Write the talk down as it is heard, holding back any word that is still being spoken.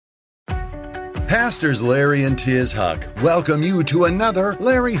Pastors Larry and Tiz Huck welcome you to another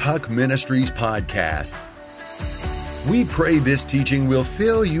Larry Huck Ministries podcast. We pray this teaching will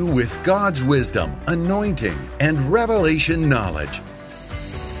fill you with God's wisdom, anointing, and revelation knowledge.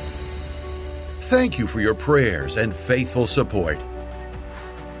 Thank you for your prayers and faithful support.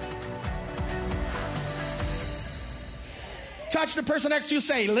 Touch the person next to you,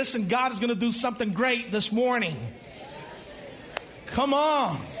 say, listen, God is going to do something great this morning. Come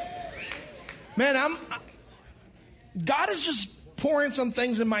on. Man, God is just pouring some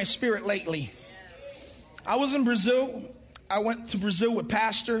things in my spirit lately. I was in Brazil. I went to Brazil with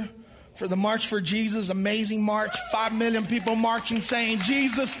Pastor for the March for Jesus, amazing march. 5 million people marching saying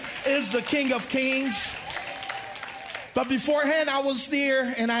Jesus is the King of Kings. But beforehand, I was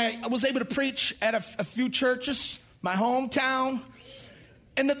there and I was able to preach at a few churches, my hometown.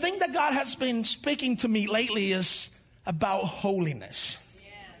 And the thing that God has been speaking to me lately is about holiness.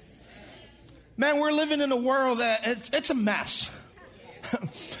 Man, we're living in a world that it's a mess.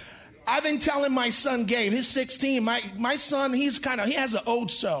 I've been telling my son Gabe, he's 16. My son, he has an old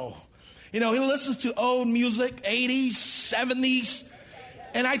soul. You know, he listens to old music, 80s, 70s.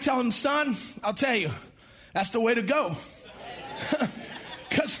 And I tell him, son, I'll tell you, that's the way to go.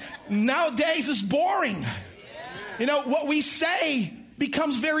 Because nowadays it's boring. You know, what we say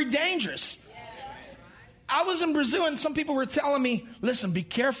becomes very dangerous. I was in Brazil and some people were telling me, listen, be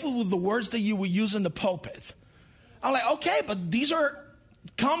careful with the words that you will use in the pulpit. I'm like, okay, but these are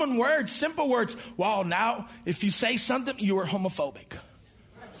common words, simple words. Well, now, if you say something, you are homophobic.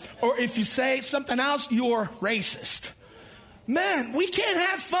 Or if you say something else, you're racist. Man, we can't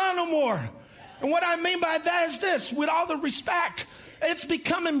have fun no more. And what I mean by that is this, with all the respect, it's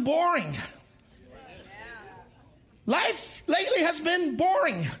becoming boring. Life lately has been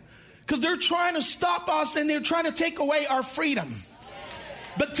boring. Because they're trying to stop us and they're trying to take away our freedom.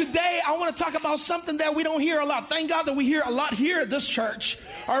 But today I want to talk about something that we don't hear a lot. Thank God that we hear a lot here at this church.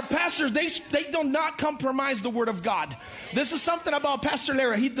 Our pastors, they do not compromise the word of God. This is something about Pastor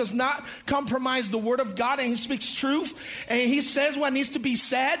Larry. He does not compromise the word of God and he speaks truth. And he says what needs to be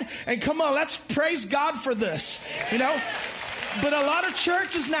said. And come on, let's praise God for this. You know? But a lot of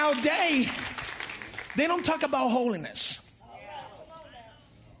churches nowadays, they don't talk about holiness.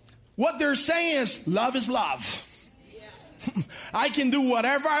 What they're saying is love. I can do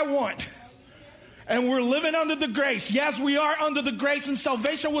whatever I want. And we're living under the grace. Yes, we are under the grace and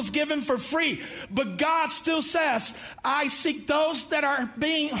salvation was given for free. But God still says, I seek those that are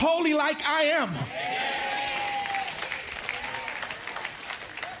being holy like I am.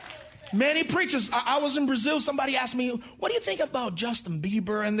 Many preachers, I was in Brazil, somebody asked me, what do you think about Justin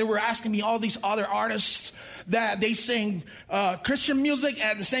Bieber? And they were asking me all these other artists that they sing Christian music.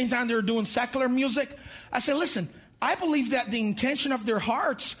 At the same time, they were doing secular music. I said, listen, I believe that the intention of their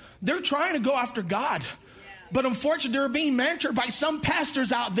hearts, they're trying to go after God. But unfortunately, they're being mentored by some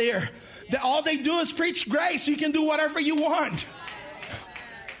pastors out there that all they do is preach grace. You can do whatever you want.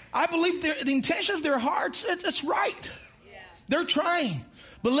 I believe the intention of their hearts, it's right. They're trying.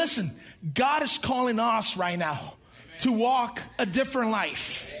 But listen, God is calling us right now to walk a different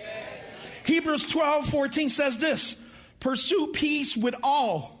life. Hebrews 12:14 says this, pursue peace with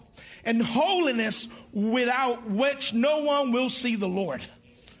all and holiness without which no one will see the Lord.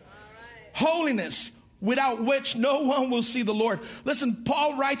 Holiness without which no one will see the Lord. Listen,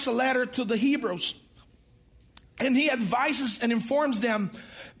 Paul writes a letter to the Hebrews and he advises and informs them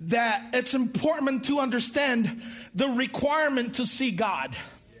that it's important to understand the requirement to see God.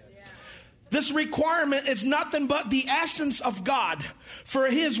 This requirement is nothing but the essence of God, for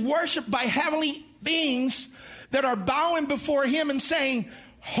he is worshipped by heavenly beings that are bowing before him and saying,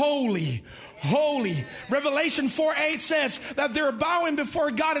 holy, holy. Revelation 4:8 says that they're bowing before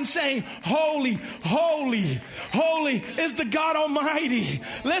God and saying, holy, holy, holy is the God Almighty.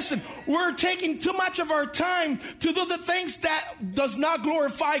 Listen, we're taking too much of our time to do the things that does not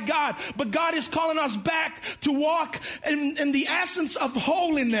glorify God. But God is calling us back to walk in the essence of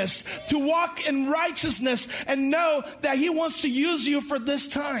holiness, to walk in righteousness and know that he wants to use you for this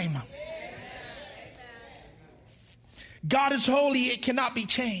time. God is holy. It cannot be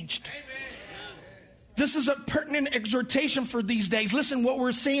changed. This is a pertinent exhortation for these days. Listen, what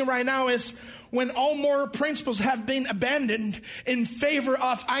we're seeing right now is when all moral principles have been abandoned in favor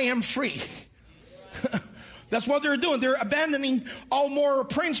of I am free. That's what they're doing. They're abandoning all moral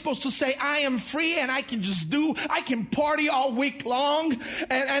principles to say I am free and I can party all week long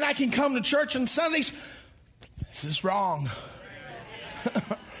and I can come to church on Sundays. This is wrong.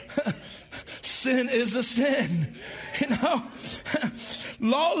 Sin is a sin. You know,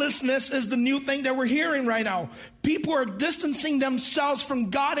 Lawlessness is the new thing that we're hearing right now. People are distancing themselves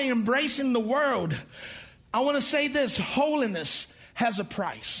from God and embracing the world. I want to say this, holiness has a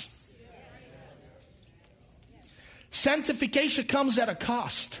price. Sanctification comes at a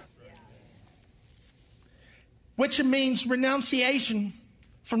cost, which means renunciation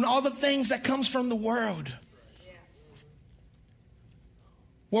from all the things that comes from the world.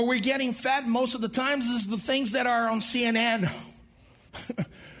 Where we're getting fed most of the times is the things that are on CNN.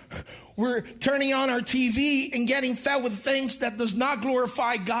 We're turning on our TV and getting fed with things that does not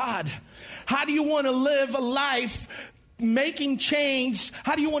glorify God. How do you want to live a life making change?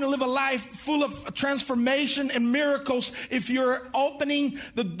 How do you want to live a life full of transformation and miracles if you're opening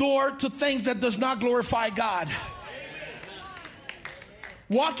the door to things that does not glorify God?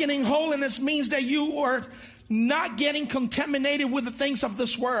 Walking in holiness means that you are not getting contaminated with the things of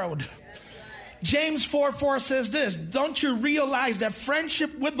this world. James 4:4 says this, don't you realize that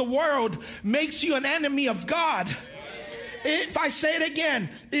friendship with the world makes you an enemy of God? If I say it again,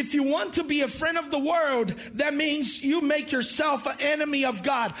 if you want to be a friend of the world, that means you make yourself an enemy of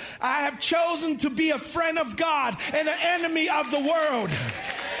God. I have chosen to be a friend of God and an enemy of the world.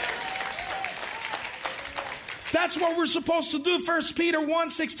 That's what we're supposed to do. 1 Peter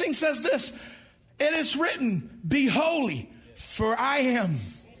 1:16 says this, it is written, be holy, for I am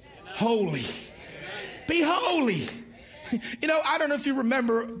holy. Be holy. You know, I don't know if you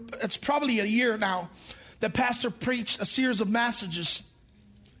remember, it's probably a year now, the pastor preached a series of messages.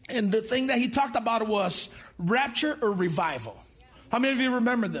 And the thing that he talked about was rapture or revival. How many of you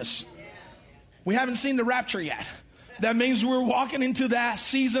remember this? We haven't seen the rapture yet. That means we're walking into that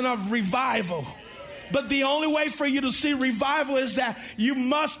season of revival. But the only way for you to see revival is that you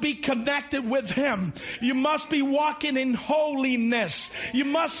must be connected with him. You must be walking in holiness. You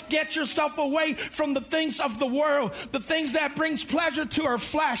must get yourself away from the things of the world, the things that brings pleasure to our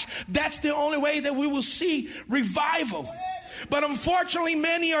flesh. That's the only way that we will see revival. But unfortunately,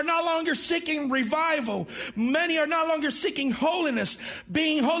 many are no longer seeking revival. Many are no longer seeking holiness.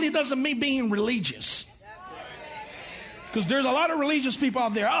 Being holy doesn't mean being religious. Because there's a lot of religious people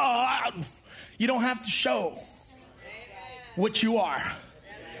out there. You don't have to show what you are.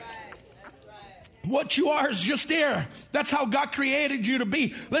 What you are is just there. That's how God created you to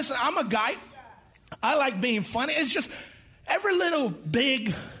be. Listen, I'm a guy. I like being funny. It's just every little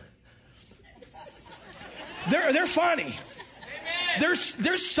big. They're funny.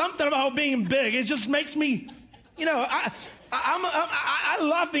 There's something about being big. It just makes me, you know, I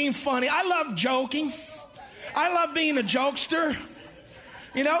love being funny. I love joking. I love being a jokester.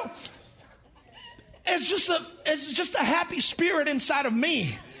 You know. It's just a happy spirit inside of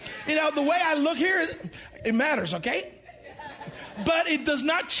me. You know, the way I look here, it matters, okay? But it does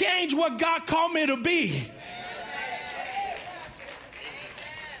not change what God called me to be.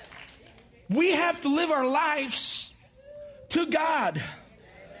 We have to live our lives to God.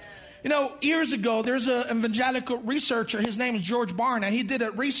 You know, years ago, there's an evangelical researcher. His name is George Barna. He did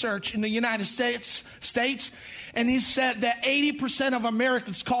a research in the United States, and he said that 80% of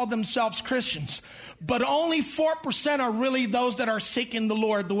Americans call themselves Christians, but only 4% are really those that are seeking the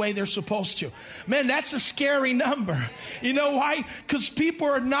Lord the way they're supposed to. Man, that's a scary number. You know why? Because people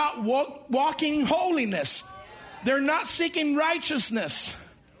are not walking in holiness. They're not seeking righteousness.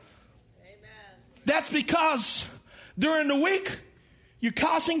 That's because during the week, you're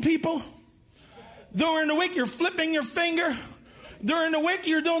cussing people. During the week, you're flipping your finger. During the week,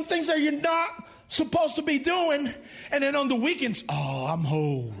 you're doing things that you're not supposed to be doing. And then on the weekends, I'm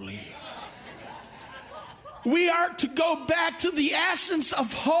holy. We are to go back to the essence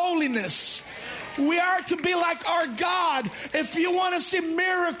of holiness. We are to be like our God. If you want to see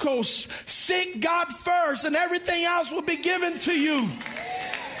miracles, seek God first, and everything else will be given to you.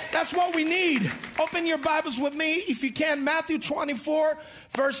 That's what we need. Open your Bibles with me, if you can. Matthew 24,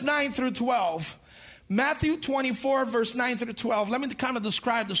 verse 9 through 12. Matthew 24, verse 9 through 12. Let me kind of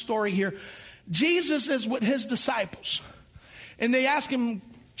describe the story here. Jesus is with his disciples. And they ask him,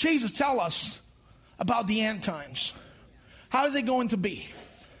 Jesus, tell us about the end times. How is it going to be?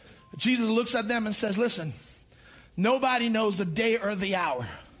 Jesus looks at them and says, listen, nobody knows the day or the hour.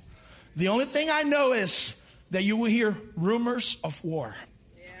 The only thing I know is that you will hear rumors of war.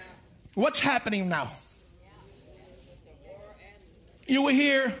 What's happening now? You will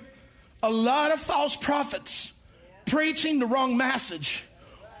hear a lot of false prophets preaching the wrong message.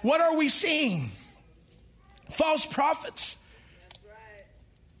 What are we seeing? False prophets.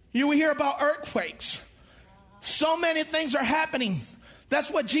 You will hear about earthquakes. So many things are happening.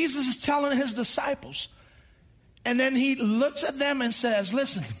 That's what Jesus is telling his disciples. And then he looks at them and says,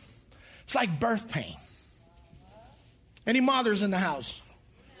 listen, it's like birth pain. Any mothers in the house?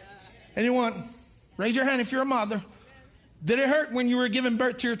 Anyone? Raise your hand if you're a mother. Did it hurt when you were giving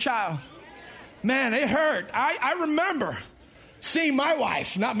birth to your child? Man, it hurt. I remember seeing my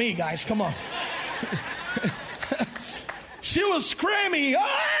wife, not me, guys, come on. She was screaming,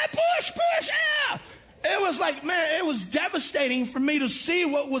 push, ah! It was like, man, it was devastating for me to see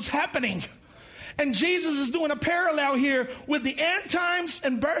what was happening. And Jesus is doing a parallel here with the end times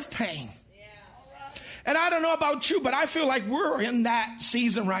and birth pain. And I don't know about you, but I feel like we're in that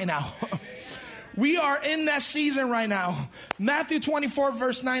season right now. We are in that season right now. Matthew 24,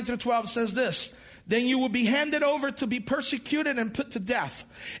 verse 9 through 12 says this. Then you will be handed over to be persecuted and put to death.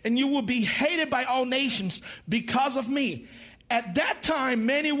 And you will be hated by all nations because of me. At that time,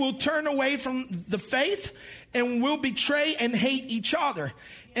 many will turn away from the faith and will betray and hate each other.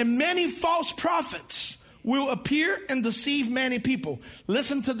 And many false prophets will appear and deceive many people.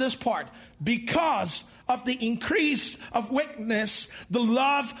 Listen to this part. Because of the increase of wickedness, the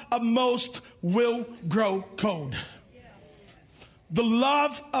love of most will grow cold. The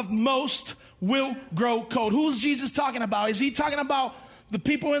love of most will grow cold. Who's Jesus talking about? Is he talking about the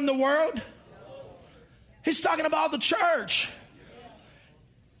people in the world? He's talking about the church.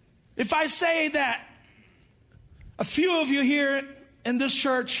 If I say that a few of you here in this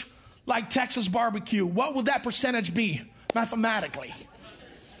church like Texas barbecue, what would that percentage be mathematically?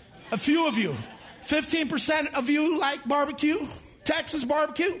 A few of you. 15% of you like barbecue, Texas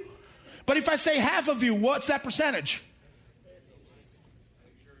barbecue. But if I say half of you, what's that percentage?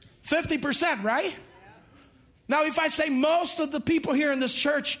 50%, right? Now, if I say most of the people here in this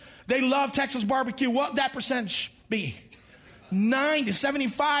church, they love Texas barbecue, what would that percentage be? 90,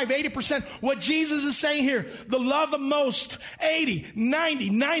 75, 80%. What Jesus is saying here, the love of most, 80, 90,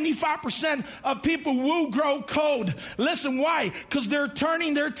 95% of people will grow cold. Listen, why? Because they're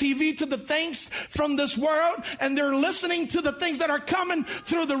turning their TV to the things from this world, and they're listening to the things that are coming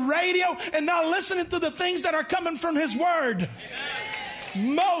through the radio, and not listening to the things that are coming from His Word.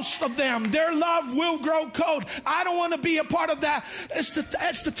 Most of them, their love will grow cold. I don't want to be a part of that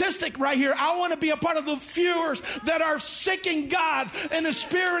statistic right here. I want to be a part of the viewers that are seeking God in the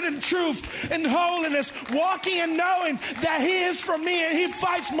spirit and truth and holiness, walking and knowing that He is for me and He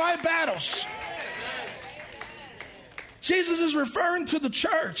fights my battles. Jesus is referring to the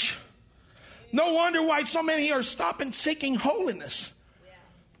church. No wonder why so many are stopping seeking holiness.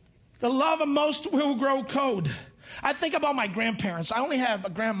 The love of most will grow cold. I think about my grandparents. I only have a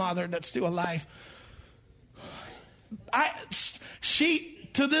grandmother that's still alive. She,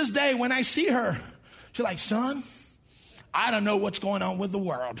 to this day, when I see her, she's like, son, I don't know what's going on with the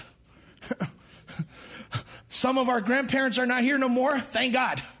world. Some of our grandparents are not here no more. Thank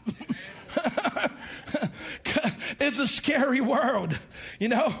God. It's a scary world. You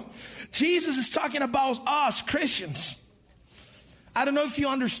know, Jesus is talking about us Christians. I don't know if you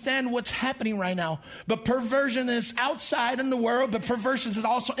understand what's happening right now, but perversion is outside in the world, but perversion is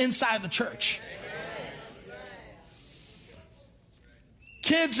also inside the church.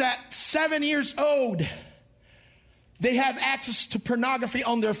 Kids at 7 years old, they have access to pornography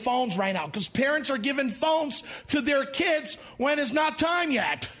on their phones right now because parents are giving phones to their kids when it's not time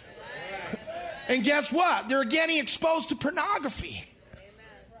yet. And guess what? They're getting exposed to pornography.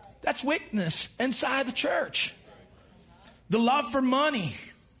 That's wickedness inside the church. The love for money.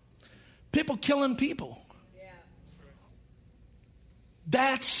 People killing people.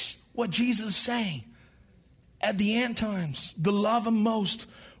 That's what Jesus is saying. At the end times, the love of most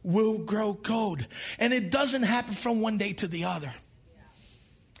will grow cold. And it doesn't happen from one day to the other.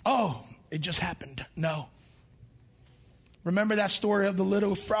 Oh, it just happened. No. Remember that story of the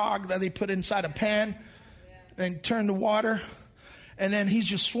little frog that they put inside a pan and turned the water? And then he's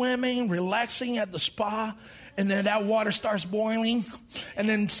just swimming, relaxing at the spa. And then that water starts boiling. And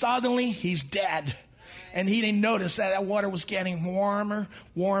then suddenly he's dead. And he didn't notice that water was getting warmer,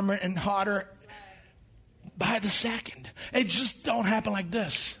 and hotter by the second. It just don't happen like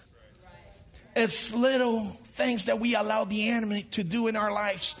this. It's little things that we allow the enemy to do in our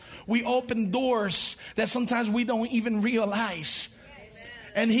lives. We open doors that sometimes we don't even realize.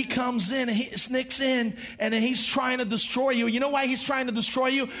 And he comes in and he sneaks in and then he's trying to destroy you. You know why he's trying to destroy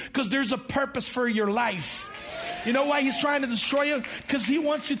you? Because there's a purpose for your life. You know why he's trying to destroy you? Because he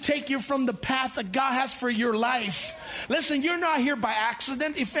wants to take you from the path that God has for your life. Listen, you're not here by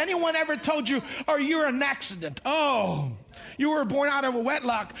accident. If anyone ever told you, oh, you're an accident. Oh, you were born out of a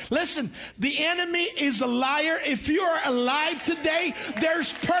wedlock. Listen, the enemy is a liar. If you are alive today,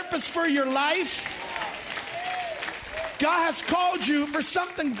 there's purpose for your life. God has called you for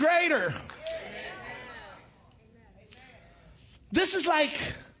something greater. This is like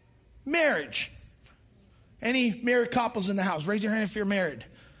marriage. Any married couples in the house? Raise your hand if you're married.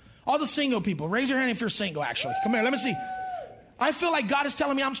 All the single people, raise your hand if you're single, actually. Come here, let me see. I feel like God is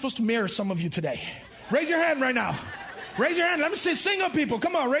telling me I'm supposed to marry some of you today. Raise your hand right now. Raise your hand. Let me see single people.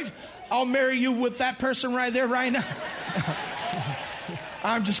 Come on, raise. I'll marry you with that person right there right now.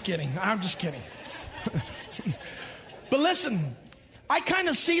 I'm just kidding. I'm just kidding. But listen, I kind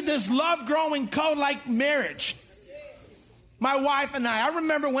of see this love growing cold like marriage. My wife and I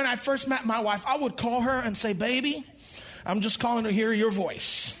remember when I first met my wife, I would call her and say, baby, I'm just calling to hear your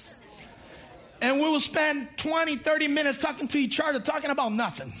voice. And we would spend 20, 30 minutes talking to each other, talking about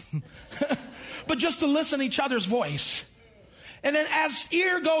nothing. But just to listen to each other's voice. And then as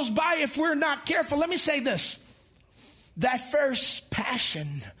year goes by, if we're not careful, let me say this. That first passion,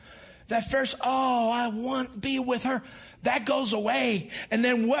 that first, I want to be with her, that goes away. And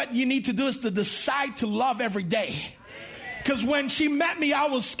then what you need to do is to decide to love every day. Because when she met me, I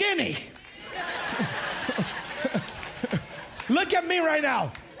was skinny. Look at me right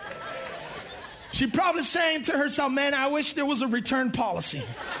now. She's probably saying to herself, man, I wish there was a return policy.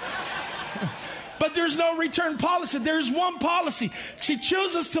 But there's no return policy. There's one policy. She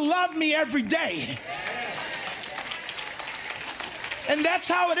chooses to love me every day. And that's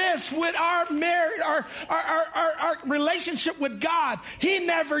how it is with our marriage, our relationship with God. He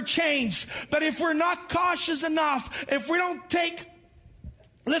never changed. But if we're not cautious enough, if we don't take,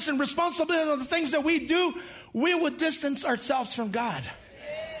 responsibility of the things that we do, we would distance ourselves from God.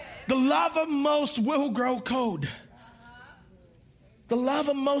 The love of most will grow cold. The love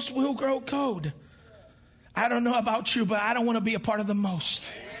of most will grow cold. I don't know about you, but I don't want to be a part of the most.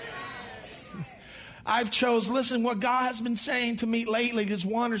 I've listen, what God has been saying to me lately is,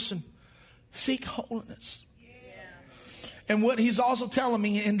 Wanderson, seek holiness. And what he's also telling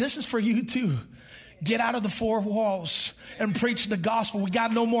me, and this is for you too, get out of the four walls and preach the gospel. We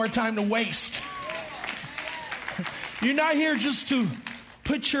got no more time to waste. You're not here just to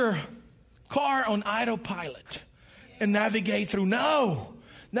put your car on autopilot and navigate through. No,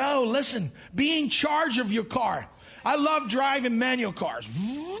 listen, be in charge of your car. I love driving manual cars.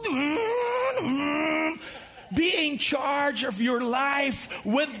 Be in charge of your life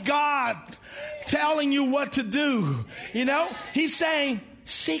with God telling you what to do. You know, he's saying,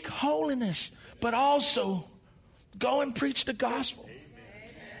 seek holiness, but also go and preach the gospel.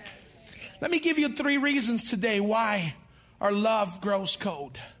 Let me give you 3 reasons today why our love grows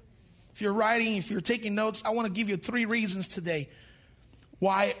cold. If you're writing, if you're taking notes, I want to give you 3 reasons today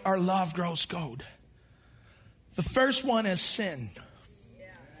why our love grows cold. The first one is sin.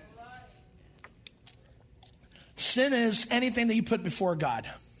 Sin is anything that you put before God.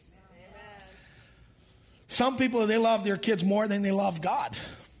 Some people, they love their kids more than they love God.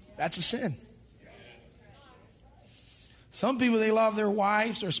 That's a sin. Some people, they love their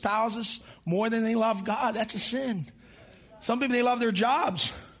wives or spouses more than they love God. That's a sin. Some people, they love their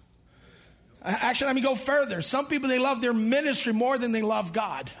jobs. Actually, let me go further. Some people, they love their ministry more than they love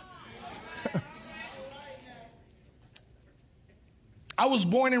God. I was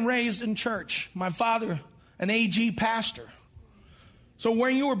born and raised in church. My father, an AG pastor. So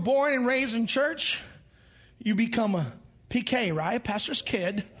when you were born and raised in church, you become a PK, right? Pastor's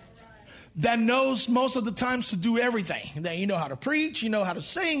kid that knows most of the times to do everything. That you know how to preach, you know how to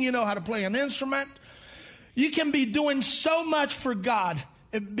sing, you know how to play an instrument. You can be doing so much for God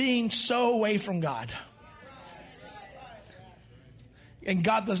and being so away from God. And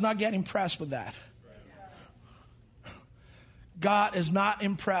God does not get impressed with that. God is not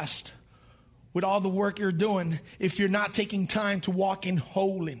impressed with all the work you're doing if you're not taking time to walk in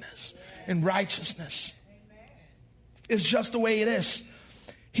holiness and righteousness. It's just the way it is.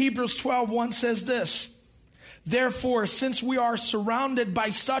 Hebrews 12:1 says this. Therefore, since we are surrounded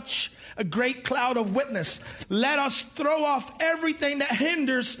by such a great cloud of witness, let us throw off everything that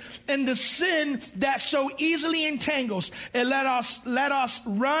hinders and the sin that so easily entangles, and let us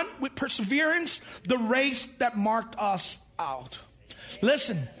run with perseverance the race that marked us out.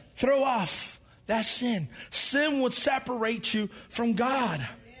 Listen, throw off that sin. Sin would separate you from God.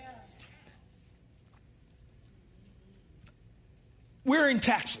 We're in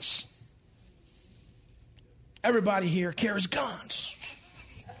Texas. Everybody here carries guns.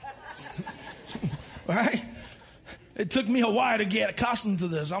 Right? It took me a while to get accustomed to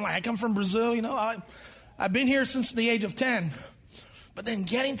this. I'm like, I come from Brazil, you know. I've been here since the age of 10. But then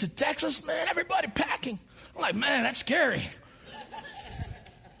getting to Texas, man, everybody packing. I'm like, man, that's scary.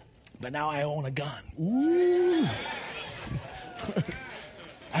 But now I own a gun. Ooh.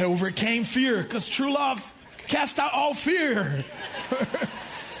 I overcame fear because true love cast out all fear.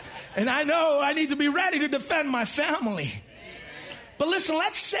 And I know I need to be ready to defend my family. But listen,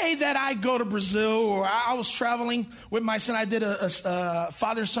 let's say that I go to Brazil, or I was traveling with my son. I did a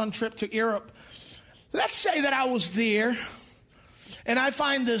father-son trip to Europe. Let's say that I was there, and I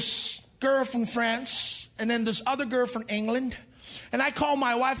find this girl from France, and then this other girl from England, and I call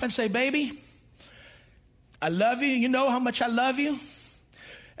my wife and say, baby, I love you. You know how much I love you.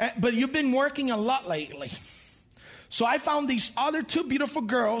 But you've been working a lot lately. So I found these other two beautiful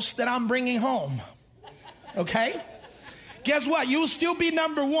girls that I'm bringing home. Okay? Guess what? You will still be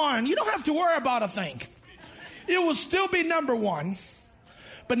number one. You don't have to worry about a thing. It will still be number one.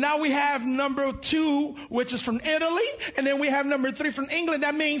 But now we have number two, which is from Italy. And then we have number three from England.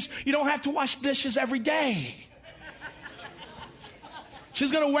 That means you don't have to wash dishes every day.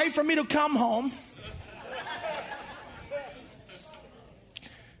 She's going to wait for me to come home.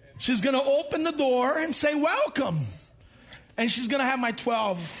 She's going to open the door and say, welcome. And she's going to have my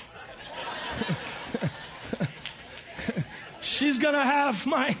 12. She's going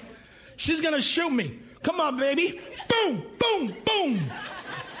to shoot me. Come on, baby. Boom, boom, boom.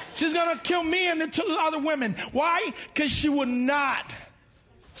 She's going to kill me and the two other women. Why? Because she would not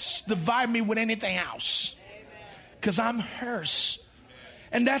divide me with anything else. Because I'm hers.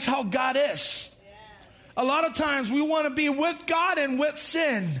 And that's how God is. A lot of times we want to be with God and with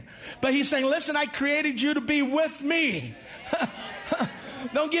sin. But he's saying, listen, I created you to be with me.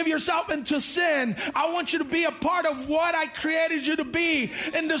 Don't give yourself into sin. I want you to be a part of what I created you to be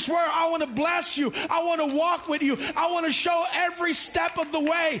in this world. I want to bless you. I want to walk with you. I want to show every step of the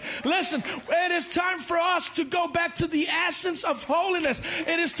way. Listen, it is time for us to go back to the essence of holiness.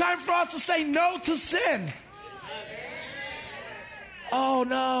 It is time for us to say no to sin. Oh,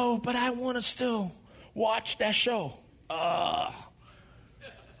 no, but I want to still watch that show.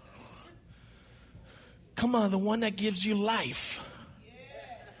 Come on, the one that gives you life.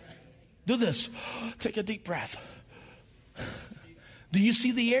 Do this. Take a deep breath. Do you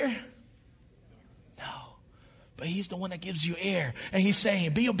see the air? No. But he's the one that gives you air. And he's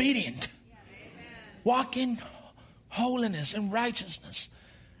saying, be obedient. Walk in holiness and righteousness.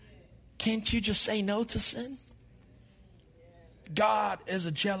 Can't you just say no to sin? God is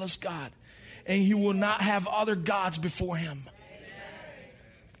a jealous God. And he will not have other gods before him.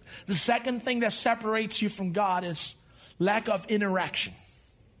 The second thing that separates you from God is lack of interaction.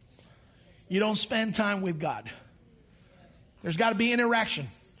 You don't spend time with God. There's got to be interaction.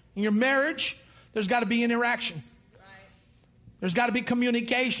 In your marriage, there's got to be interaction. There's got to be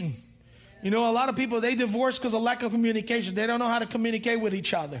communication. You know, a lot of people, they divorce because of lack of communication. They don't know how to communicate with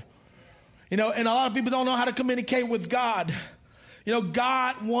each other. You know, and a lot of people don't know how to communicate with God. You know,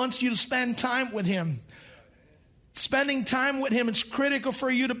 God wants you to spend time with him. Spending time with him is critical for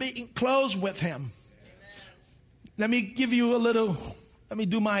you to be close with him. Let me give you let me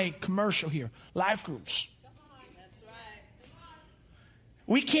do my commercial here. Life groups. That's right.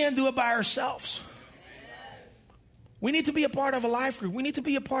 We can't do it by ourselves. We need to be a part of a life group. We need to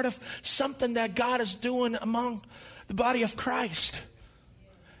be a part of something that God is doing among the body of Christ.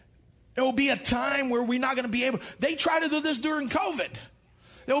 There will be a time where we're not going to be able. They try to do this during COVID.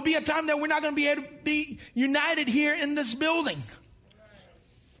 There will be a time that we're not going to be able to be united here in this building.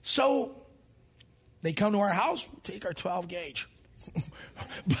 So they come to our house, we take our 12 gauge.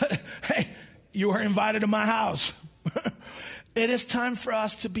 But hey, you are invited to my house. It is time for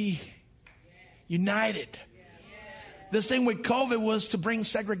us to be united. This thing with COVID was to bring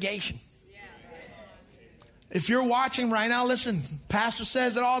segregation. If you're watching right now, listen, Pastor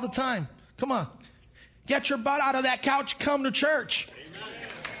says it all the time. Come on, get your butt out of that couch, come to church.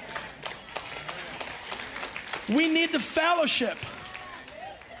 We need the fellowship.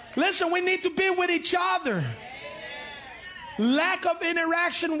 Listen, we need to be with each other. Lack of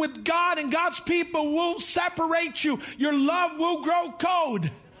interaction with God and God's people will separate you. Your love will grow cold.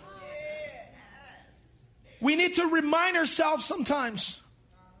 We need to remind ourselves sometimes.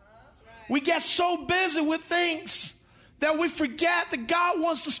 We get so busy with things that we forget that God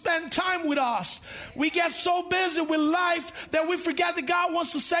wants to spend time with us. We get so busy with life that we forget that God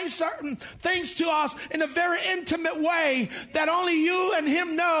wants to say certain things to us in a very intimate way that only you and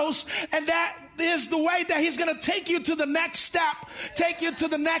him knows, and that is the way that he's going to take you to the next step, take you to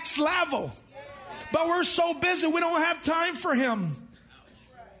the next level. But we're so busy, we don't have time for him.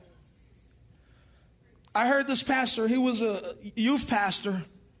 I heard this pastor, he was a youth pastor,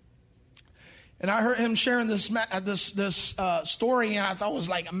 and I heard him sharing this story, and I thought it was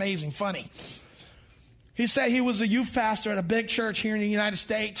like amazing, funny. He said he was a youth pastor at a big church here in the United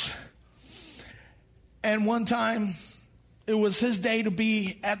States. And one time, it was his day to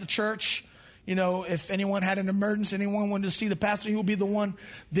be at the church. You know, if anyone had an emergency, anyone wanted to see the pastor, he would be the one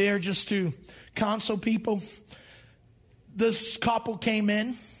there just to counsel people. this couple came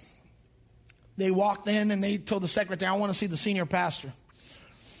in. They walked in and they told the secretary, I want to see the senior pastor.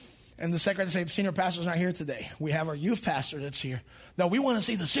 And the secretary said, the senior pastor's not here today. We have our youth pastor that's here. No, we want to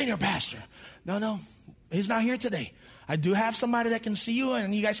see the senior pastor. No, he's not here today. I do have somebody that can see you,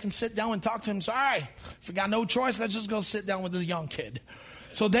 and you guys can sit down and talk to him. So, all right, if we got no choice, let's just go sit down with this young kid.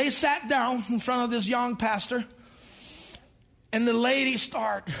 So they sat down in front of this young pastor, and the lady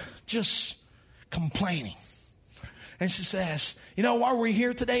started just complaining. And she says, you know why we're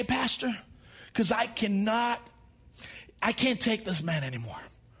here today, Pastor? Because I can't take this man anymore.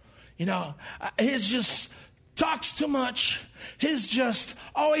 You know, he's just talks too much. He's just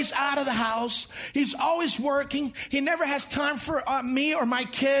always out of the house. He's always working. He never has time for me or my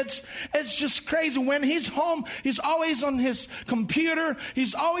kids. It's just crazy. When he's home, he's always on his computer.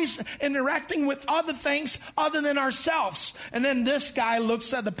 He's always interacting with other things other than ourselves. And then this guy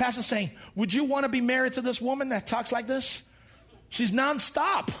looks at the pastor saying, would you want to be married to this woman that talks like this? She's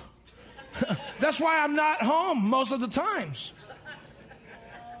nonstop. That's why I'm not home most of the times.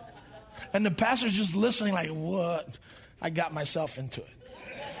 And the pastor's just listening like, what? I got myself into it.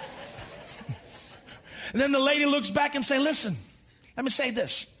 And then the lady looks back and says, listen, let me say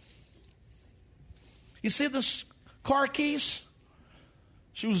this. You see this car keys?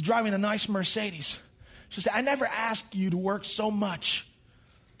 She was driving a nice Mercedes. She said, I never asked you to work so much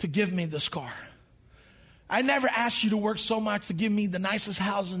to give me this car. I never asked you to work so much to give me the nicest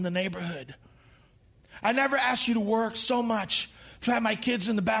house in the neighborhood. I never asked you to work so much to have my kids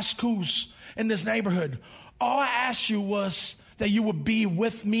in the best schools in this neighborhood. All I asked you was that you would be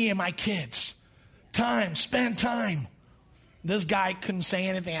with me and my kids. Spend time. This guy couldn't say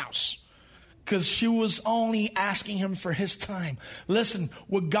anything else because she was only asking him for his time. Listen,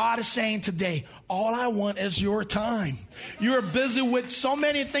 what God is saying today, all I want is your time. You're busy with so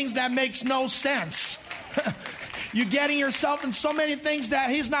many things that makes no sense. You're getting yourself in so many things that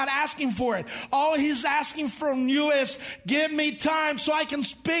he's not asking for it. All he's asking from you is, give me time so I can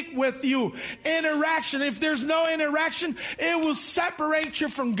speak with you. Interaction. If there's no interaction, it will separate you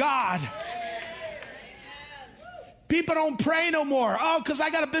from God. People don't pray no more. Oh, because I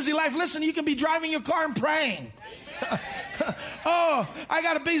got a busy life. Listen, you can be driving your car and praying. Oh, I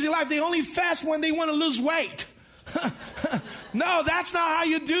got a busy life. They only fast when they want to lose weight. No, that's not how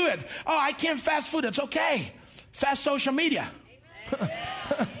you do it. Oh, I can't fast food. It's okay. Fast social media.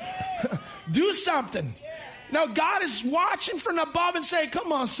 Do something. Now, God is watching from above and saying,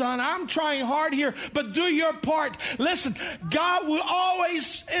 come on, son, I'm trying hard here, but do your part. Listen, God will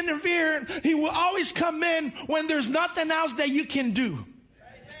always interfere. He will always come in when there's nothing else that you can do.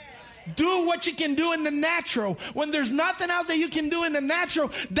 Do what you can do in the natural. When there's nothing else that you can do in the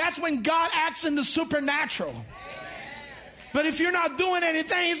natural, that's when God acts in the supernatural. But if you're not doing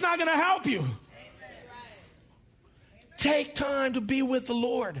anything, he's not going to help you. Take time to be with the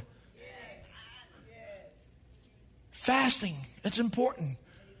Lord. Fasting, it's important.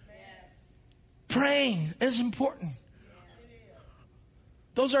 Praying is important.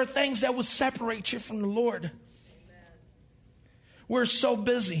 Those are things that will separate you from the Lord. We're so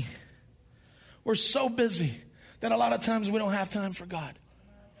busy. We're so busy that a lot of times we don't have time for God.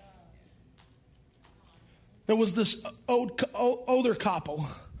 There was this older couple.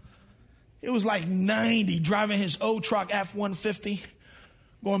 It was like 90, driving his old truck, F-150,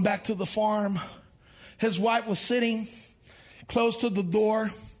 going back to the farm. His wife was sitting close to the door,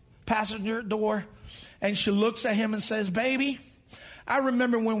 passenger door, and she looks at him and says, baby, I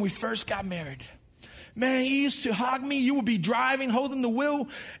remember when we first got married. Man, you used to hug me. You would be driving, holding the wheel,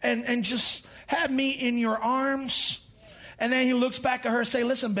 and just have me in your arms. And then he looks back at her and say,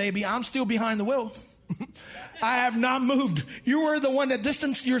 listen, baby, I'm still behind the wheel. I have not moved. You were the one that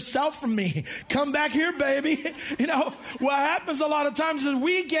distanced yourself from me. Come back here, baby. You know, what happens a lot of times is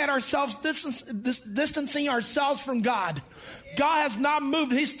we get ourselves distancing ourselves from God. God has not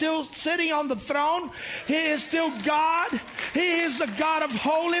moved. He's still sitting on the throne. He is still God. He is a God of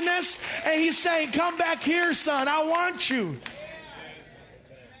holiness. And he's saying, come back here, son. I want you.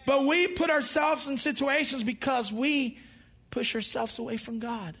 But we put ourselves in situations because we push ourselves away from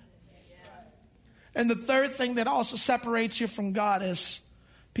God. And the third thing that also separates you from God is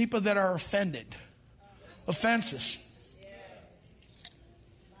people that are offended. Offenses.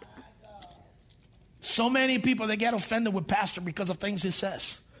 So many people that get offended with pastor because of things he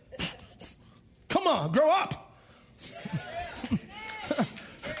says. Come on, grow up.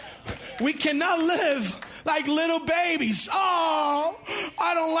 We cannot live like little babies. Oh,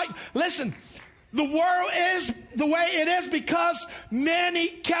 I don't like. Listen, the world is the way it is because many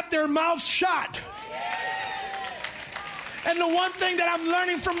kept their mouths shut. And the one thing that I'm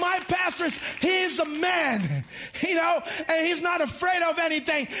learning from my pastor is he's a man, and he's not afraid of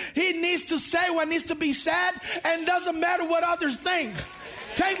anything. He needs to say what needs to be said, and doesn't matter what others think.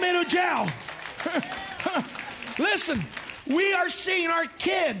 Take me to jail. Listen, we are seeing our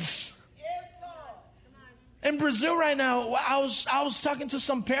kids. In Brazil right now, I was talking to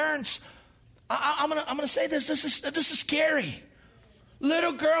some parents. I'm gonna say this. This is scary.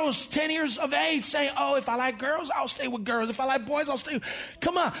 Little girls, 10 years of age, saying, "Oh, if I like girls, I'll stay with girls. If I like boys, I'll stay."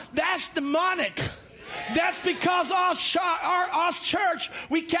 Come on, that's demonic. That's because us church,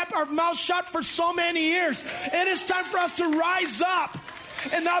 we kept our mouth shut for so many years. It is time for us to rise up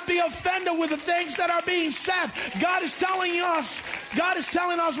and not be offended with the things that are being said. God is telling us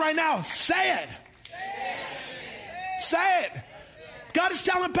right now, say it. Say it. God is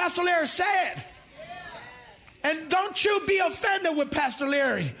telling Pastor Larry, say it. And don't you be offended with Pastor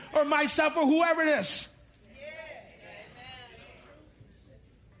Larry or myself or whoever it is.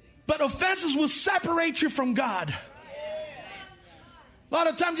 But offenses will separate you from God. A lot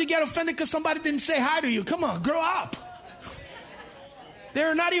of times you get offended because somebody didn't say hi to you. Come on, grow up.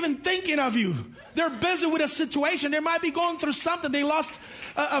 They're not even thinking of you. They're busy with a situation. They might be going through something. They lost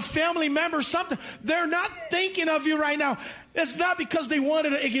a family member or something. They're not thinking of you right now. It's not because they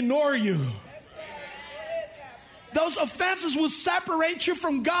wanted to ignore you. Those offenses will separate you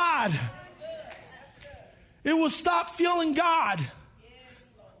from God. It will stop feeling God.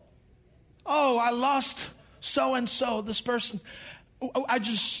 Oh, I lost so-and-so, this person.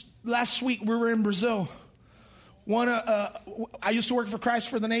 Last week we were in Brazil. I used to work for Christ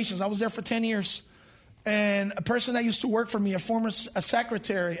for the Nations. I was there for 10 years. And a person that used to work for me, a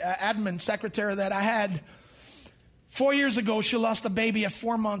secretary, admin secretary that I had, 4 years ago, she lost a baby at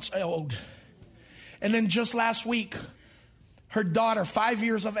 4 months old. And then just last week, her daughter, 5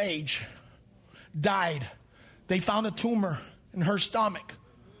 years of age, died. They found a tumor in her stomach.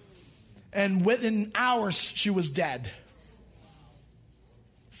 And within hours, she was dead.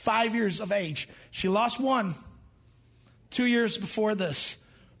 5 years of age. She lost one 2 years before this,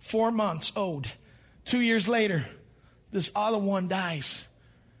 4 months old. 2 years later, this other one dies.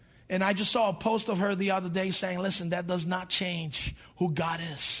 And I just saw a post of her the other day saying, listen, that does not change who God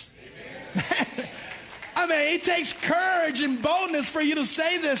is. I mean, it takes courage and boldness for you to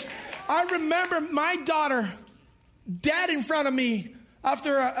say this. I remember my daughter dead in front of me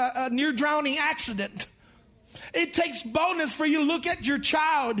after a near drowning accident. It takes boldness for you to look at your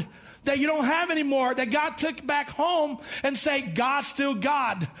child that you don't have anymore, that God took back home, and say, God's still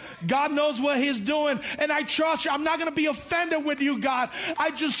God. God knows what he's doing, and I trust you. I'm not going to be offended with you, God. I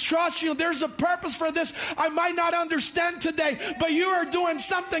just trust you. There's a purpose for this. I might not understand today, but you are doing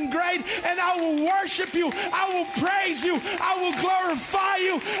something great, and I will worship you. I will praise you. I will glorify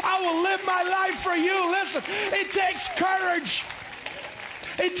you. I will live my life for you. Listen, it takes courage.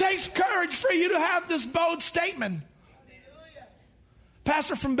 It takes courage for you to have this bold statement.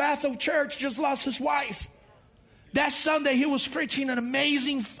 Pastor from Bethel Church just lost his wife. That Sunday, he was preaching an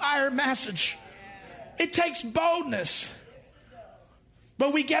amazing fire message. It takes boldness.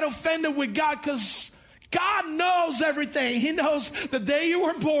 But we get offended with God because God knows everything. He knows the day you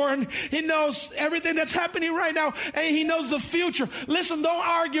were born. He knows everything that's happening right now. And he knows the future. Listen, don't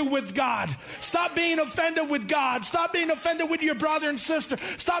argue with God. Stop being offended with God. Stop being offended with your brother and sister.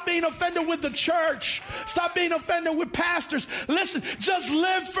 Stop being offended with the church. Stop being offended with pastors. Listen, just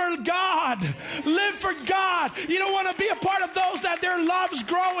live for God. Live for God. You don't want to be a part of those that their love is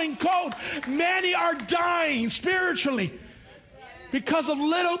growing cold. Many are dying spiritually because of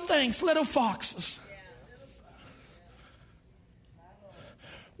little things, little foxes.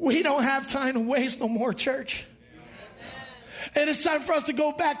 We don't have time to waste no more, church. It is time for us to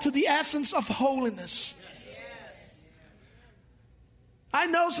go back to the essence of holiness. I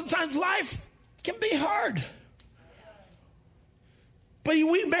know sometimes life can be hard. But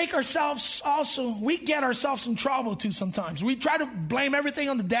we make ourselves also, we get ourselves in trouble too sometimes. We try to blame everything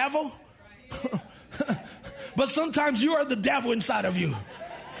on the devil. But sometimes you are the devil inside of you.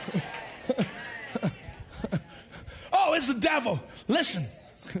 Oh, it's the devil. Listen.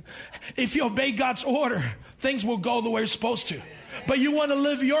 If you obey God's order, things will go the way it's supposed to. But you want to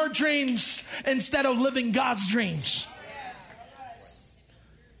live your dreams instead of living God's dreams.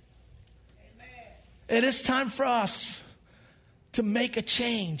 It is time for us to make a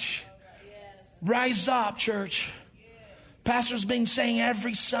change. Rise up, church. Pastor's been saying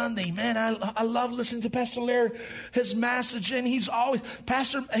every Sunday, man, I love listening to Pastor Larry, his message, and he's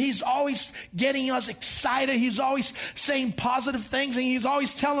always getting us excited. He's always saying positive things, and he's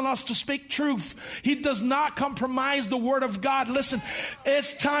always telling us to speak truth. He does not compromise the word of God. Listen,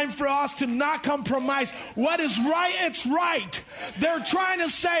 it's time for us to not compromise. What is right, it's right. They're trying to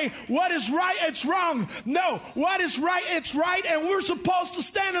say what is right, it's wrong. No, what is right, it's right, and we're supposed to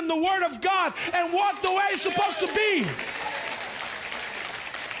stand in the word of God and walk the way it's supposed to be.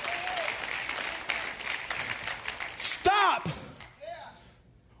 Stop.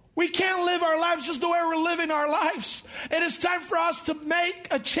 We can't live our lives just the way we're living our lives. It is time for us to make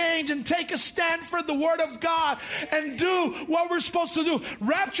a change and take a stand for the word of God and do what we're supposed to do.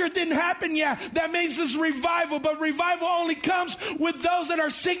 Rapture didn't happen yet. That means there's revival, but revival only comes with those that are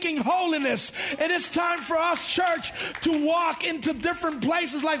seeking holiness. It is time for us, church, to walk into different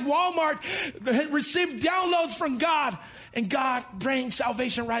places like Walmart, receive downloads from God, and God brings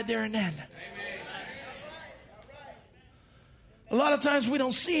salvation right there and then. A lot of times we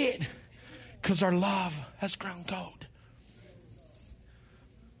don't see it because our love has grown cold.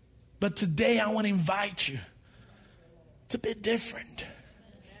 But today I want to invite you to be different.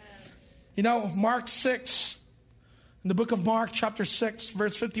 You know, Mark 6, in the book of Mark, chapter 6,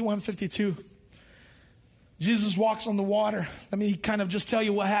 verse 51, 52, Jesus walks on the water. Let me kind of just tell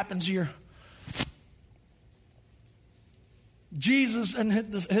you what happens here. Jesus and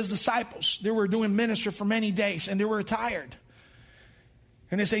his disciples, they were doing ministry for many days, and they were tired.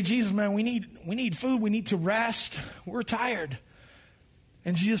 And they say, Jesus, man, we need food. We need to rest. We're tired.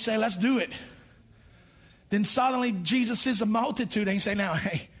 And Jesus said, let's do it. Then suddenly Jesus sees a multitude, and he said, now,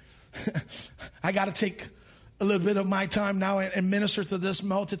 hey, I got to take a little bit of my time now and minister to this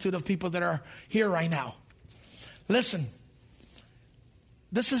multitude of people that are here right now. Listen,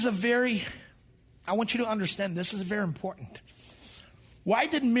 this is I want you to understand, this is very important. Why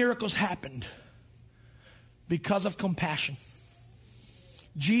did miracles happen? Because of compassion.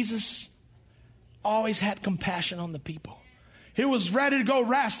 Jesus always had compassion on the people. He was ready to go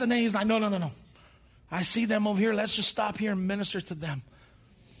rest, and then he's like, no. I see them over here. Let's just stop here and minister to them.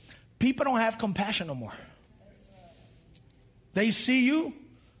 People don't have compassion no more. They see you,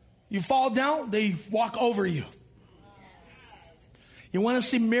 you fall down, they walk over you. You want to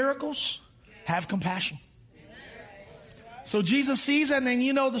see miracles? Have compassion. So Jesus sees it, and then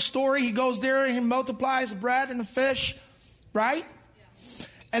you know the story. He goes there and he multiplies the bread and the fish, right?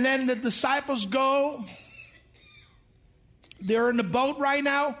 And then the disciples go. They're in the boat right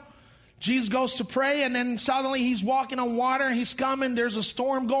now. Jesus goes to pray, and then suddenly he's walking on water. He's coming. There's a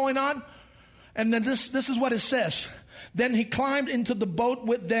storm going on. And then this is what it says. Then he climbed into the boat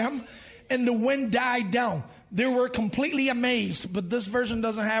with them, and the wind died down. They were completely amazed, but this version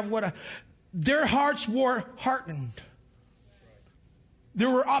doesn't have their hearts were hardened. They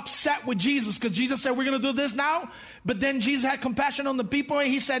were upset with Jesus because Jesus said, we're going to do this now. But then Jesus had compassion on the people,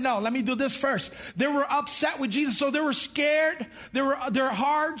 and he said, no, let me do this first. They were upset with Jesus, so they were scared. Their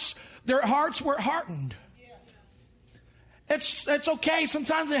hearts were hardened. It's okay.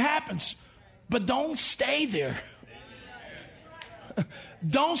 Sometimes it happens. But don't stay there.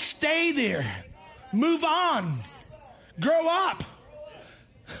 Don't stay there. Move on. Grow up.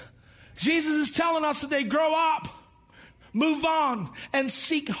 Jesus is telling us today, grow up. Move on and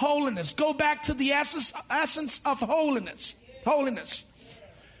seek holiness. Go back to the essence of holiness. Holiness.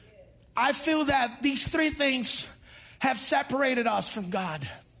 I feel that these three things have separated us from God.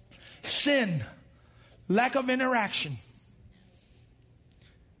 Sin, lack of interaction,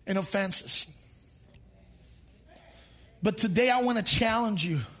 and offenses. But today I want to challenge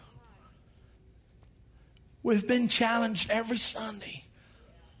you. We've been challenged every Sunday.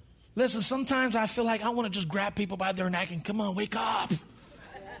 Listen, sometimes I feel like I want to just grab people by their neck and come on, wake up.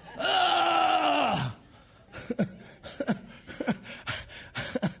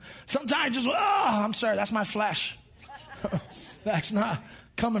 Sometimes just, I'm sorry, that's my flesh. That's not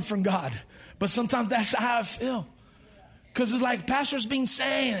coming from God. But sometimes that's how I feel. Because it's like pastor's been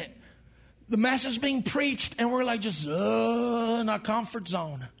saying it. The message being preached, and we're like just in our comfort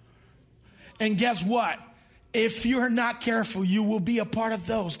zone. And guess what? If you're not careful, you will be a part of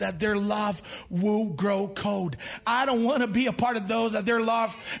those that their love will grow cold. I don't want to be a part of those that their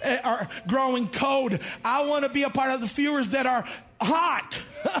love are growing cold. I want to be a part of the viewers that are hot,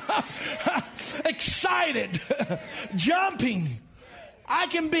 excited, jumping. I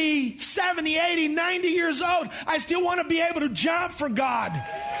can be 70, 80, 90 years old. I still want to be able to jump for God.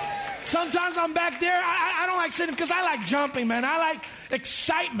 Sometimes I'm back there. I don't like sitting because I like jumping, man. I like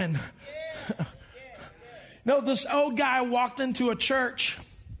excitement. No, this old guy walked into a church,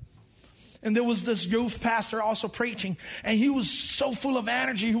 And there was this youth pastor also preaching, and he was so full of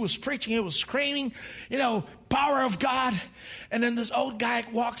energy. He was preaching, he was screaming, power of God. And then this old guy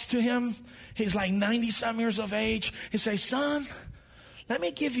walks to him. He's like 90-some years of age. He says, son, let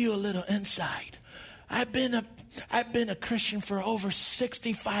me give you a little insight. I've been a Christian for over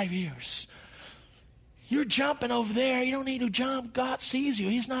 65 years. You're jumping over there. You don't need to jump. God sees you.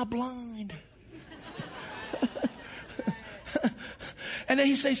 He's not blind. And then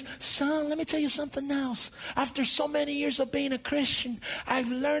he says, son, let me tell you something else. After so many years of being a Christian,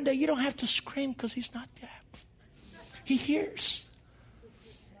 I've learned that you don't have to scream because he's not deaf. He hears.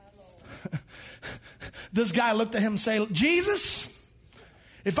 This guy looked at him and said, Jesus,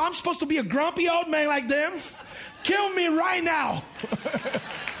 if I'm supposed to be a grumpy old man like them, kill me right now.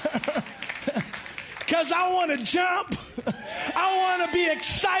 Because I want to jump. I want to be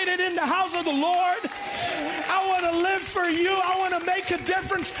excited in the house of the Lord. I want to live for you. I want to make a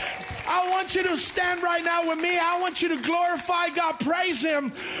difference. I want you to stand right now with me. I want you to glorify God. Praise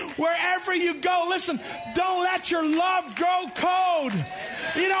Him wherever you go. Listen, don't let your love grow cold.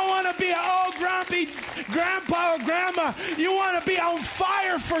 You don't want to be an old grumpy grandpa or grandma. You want to be on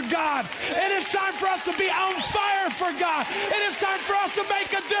fire for God. It is time for us to be on fire for God. It is time for us to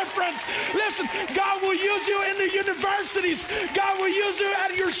make a difference. Listen, God will use you in the universities. God will use you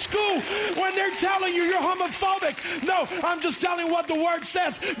at your school when they're telling you you're homophobic. No, I'm just telling you what the Word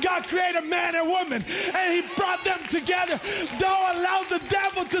says. God created man and woman, and He brought them together. Don't allow the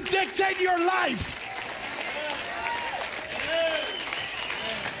devil to dictate your life.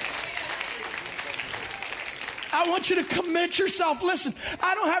 I want you to commit yourself. Listen,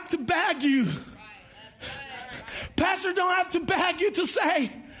 I don't have to beg you. Pastor don't have to beg you to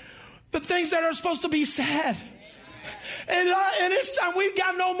say the things that are supposed to be said. And it's time. We've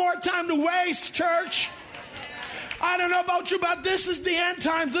got no more time to waste, church. I don't know about you, but this is the end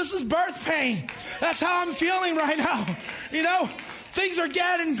times. This is birth pain. That's how I'm feeling right now. Things are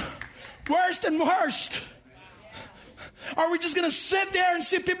getting worse and worse. Are we just going to sit there and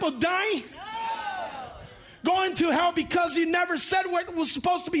see people dying? Going to hell because you never said what was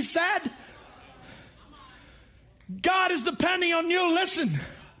supposed to be said? God is depending on you. Listen.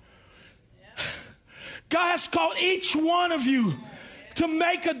 God has called each one of you to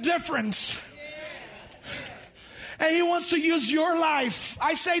make a difference. And He wants to use your life.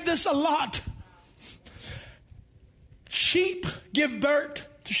 I say this a lot. Sheep give birth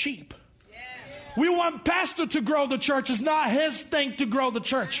to sheep. We want pastor to grow the church. It's not his thing to grow the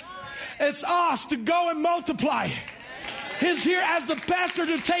church. It's us to go and multiply. He's here as the pastor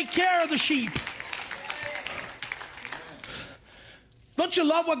to take care of the sheep. Don't you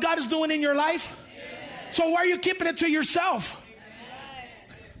love what God is doing in your life? So why are you keeping it to yourself?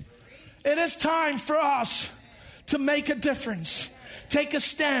 It is time for us to make a difference. Take a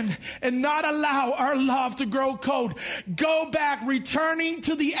stand and not allow our love to grow cold. Go back, returning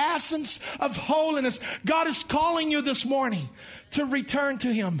to the essence of holiness. God is calling you this morning to return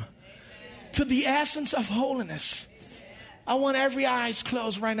to Him, to the essence of holiness. I want every eyes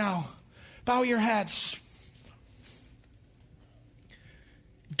closed right now. Bow your heads.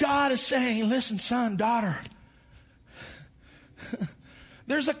 God is saying, listen, son, daughter,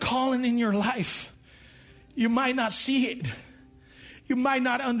 there's a calling in your life. You might not see it. You might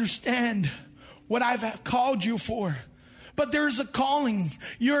not understand what I've called you for. But there's a calling.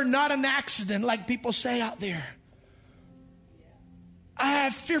 You're not an accident like people say out there. I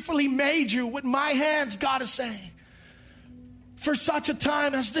have fearfully made you with my hands, God is saying, for such a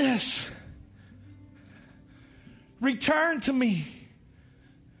time as this. Return to me.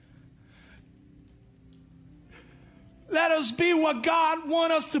 Let us be what God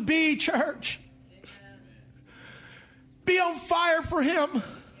wants us to be, church. Be on fire for Him.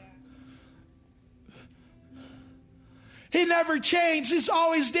 He never changed. He's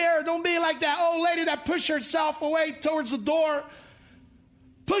always there. Don't be like that old lady that pushed herself away towards the door.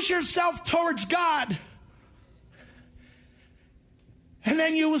 Push yourself towards God. And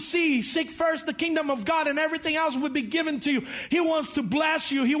then you will see, seek first the kingdom of God and everything else will be given to you. He wants to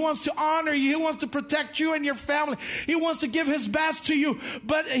bless you. He wants to honor you. He wants to protect you and your family. He wants to give His best to you.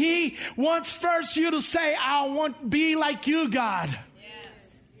 But He wants first you to say, I want to be like you, God.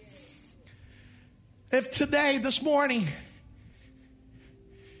 Yes. If today, this morning,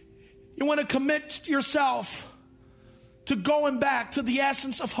 you want to commit yourself to going back to the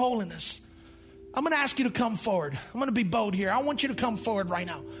essence of holiness, I'm going to ask you to come forward. I'm going to be bold here. I want you to come forward right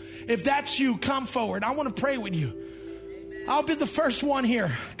now. If that's you, come forward. I want to pray with you. Amen. I'll be the first one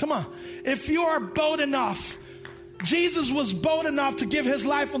here. Come on. If you are bold enough, Jesus was bold enough to give His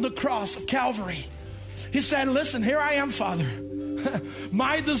life on the cross of Calvary. He said, listen, here I am, Father.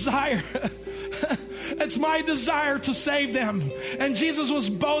 My desire, it's my desire to save them. And Jesus was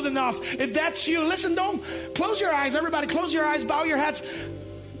bold enough. If that's you, listen, don't close your eyes. Everybody close your eyes, bow your heads.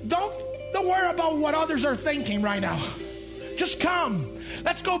 Don't worry about what others are thinking right now. Just come.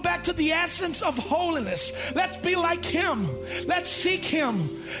 Let's go back to the essence of holiness. Let's be like Him. Let's seek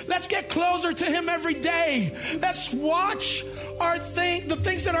Him. Let's get closer to Him every day. Let's watch the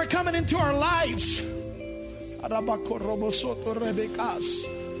things that are coming into our lives. If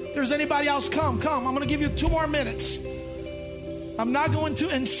there's anybody else, come. I'm going to give you 2 more minutes. I'm not going to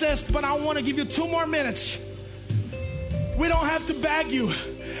insist, but I want to give you 2 more minutes. We don't have to beg you.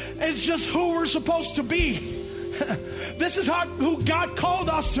 It's just who we're supposed to be. This is who God called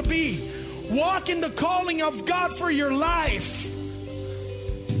us to be. Walk in the calling of God for your life.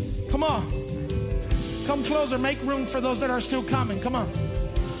 Come on. Come closer. Make room for those that are still coming. Come on.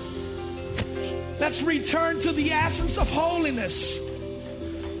 Let's return to the essence of holiness.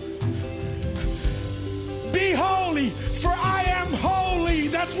 Be holy, for I am holy.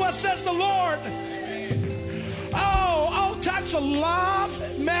 That's what says the Lord. Oh, all types of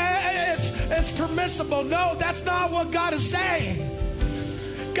love, man, it's permissible. No, that's not what God is saying.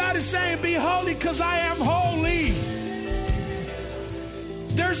 God is saying, be holy because I am holy.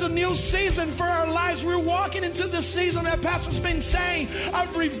 There's a new season for our lives. We're walking into the season that Pastor's been saying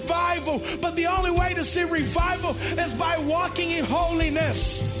of revival. But the only way to see revival is by walking in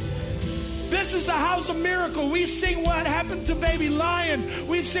holiness. This is a house of miracle. We've seen what happened to Baby Lion.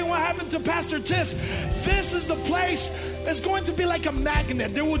 We've seen what happened to Pastor Tis. This is the place that's going to be like a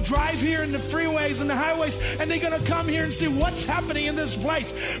magnet. They will drive here in the freeways and the highways, and they're going to come here and see what's happening in this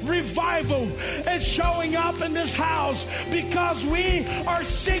place. Revival is showing up in this house because we are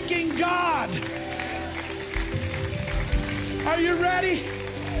seeking God. Are you ready?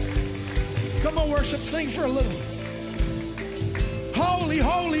 Come on, worship. Sing for a little. Holy,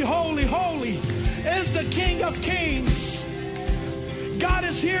 holy, holy, holy is the King of Kings. God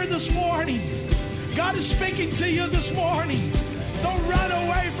is here this morning. God is speaking to you this morning. Don't run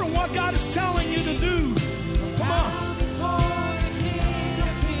away from what God is telling you to do. Come on.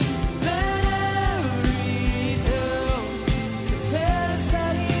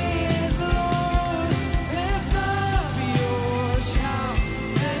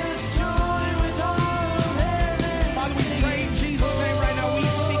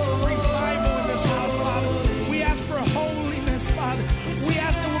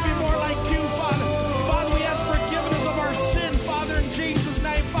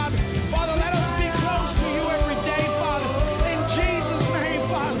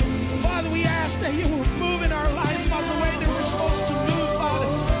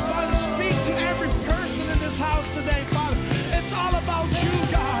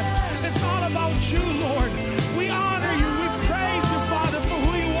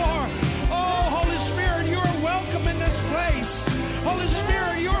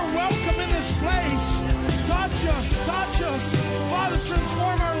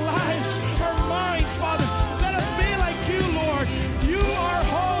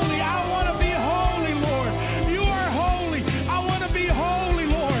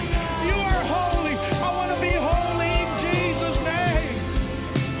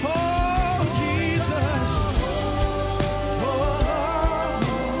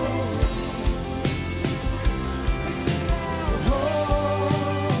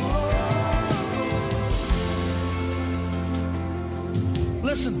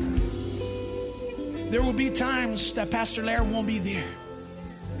 Times that Pastor Larry won't be there.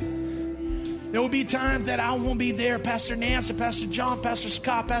 There will be times that I won't be there. Pastor Nancy, Pastor John, Pastor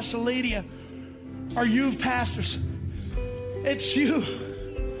Scott, Pastor Lydia, our youth pastors. It's you.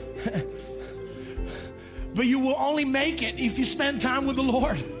 But you will only make it if you spend time with the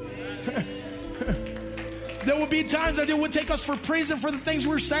Lord. There will be times that it would take us for prison for the things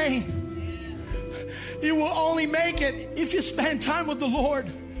we're saying. You will only make it if you spend time with the Lord.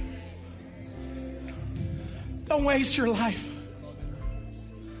 Don't waste your life.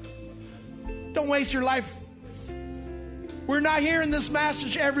 Don't waste your life. We're not hearing this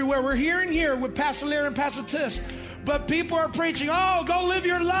message everywhere. We're hearing here with Pastor Lear and Pastor Tis. But people are preaching, oh, go live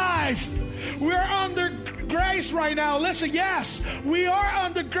your life. We're under grace right now. Listen, yes, we are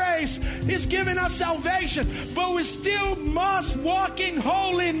under grace. He's giving us salvation. But we still must walk in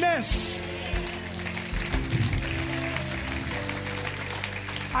holiness.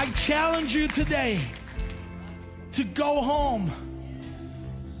 I challenge you today to go home.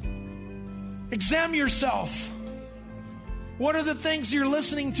 Examine yourself. What are the things you're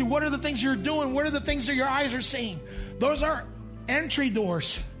listening to? What are the things you're doing? What are the things that your eyes are seeing? Those are entry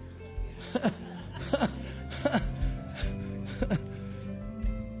doors.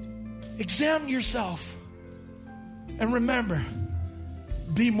 examine yourself and remember,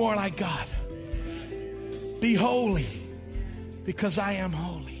 be more like God. Be holy because I am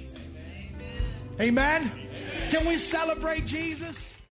holy. Amen. Can we celebrate Jesus?